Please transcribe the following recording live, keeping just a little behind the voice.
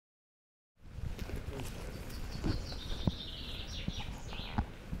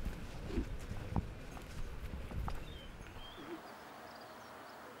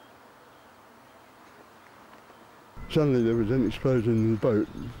suddenly there was an explosion in the boat.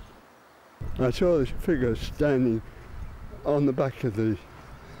 I saw this figure standing on the back of the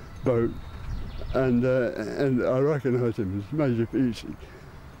boat, and I recognised him as Major Bessin.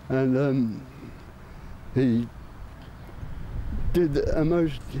 And he did a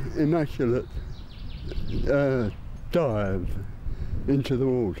most immaculate dive into the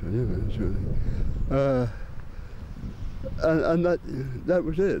water, you know, sort of. And that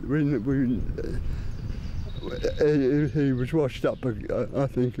was it. He was washed up, I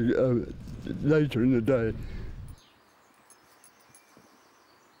think, later in the day.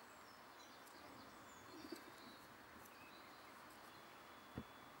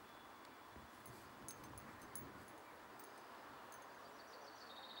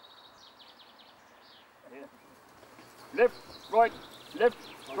 Left, right, left,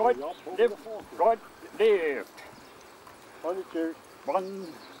 right, left, right, left. 1, 2, 1.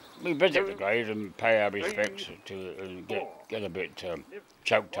 We visit the graves and pay our respects to and get a bit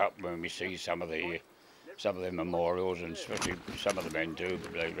choked up when we see some of the memorials, and especially some of the men do,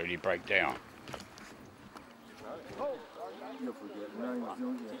 they really break down.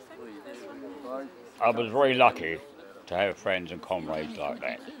 I was very lucky to have friends and comrades like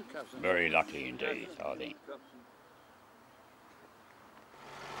that. Very lucky indeed, I think.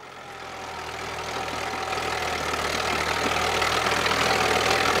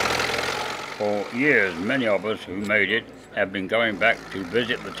 For years, many of us who made it have been going back to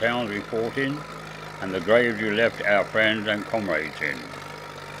visit the towns we fought in and the graves we left our friends and comrades in.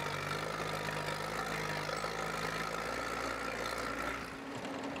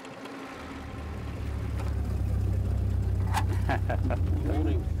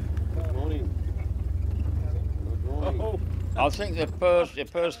 Morning. Good morning. Good morning. I think the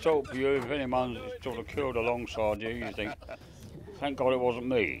first thought for you, if anyone's sort of killed alongside you, you think, thank God it wasn't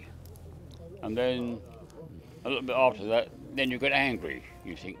me. And then, a little bit after that, then you get angry.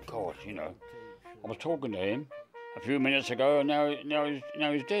 You think, God, you know, I was talking to him a few minutes ago, and now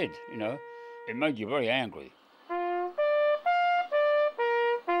he's dead. You know, it made you very angry.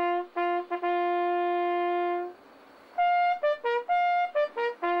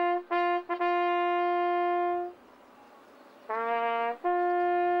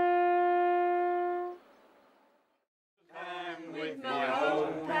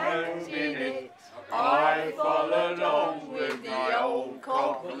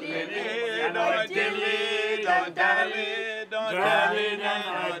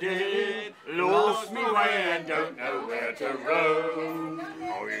 Lost me way and don't know where to roam.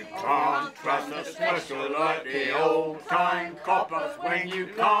 Oh, you can't trust a special like the old time coppers when you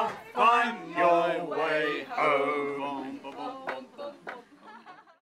can't find your way home.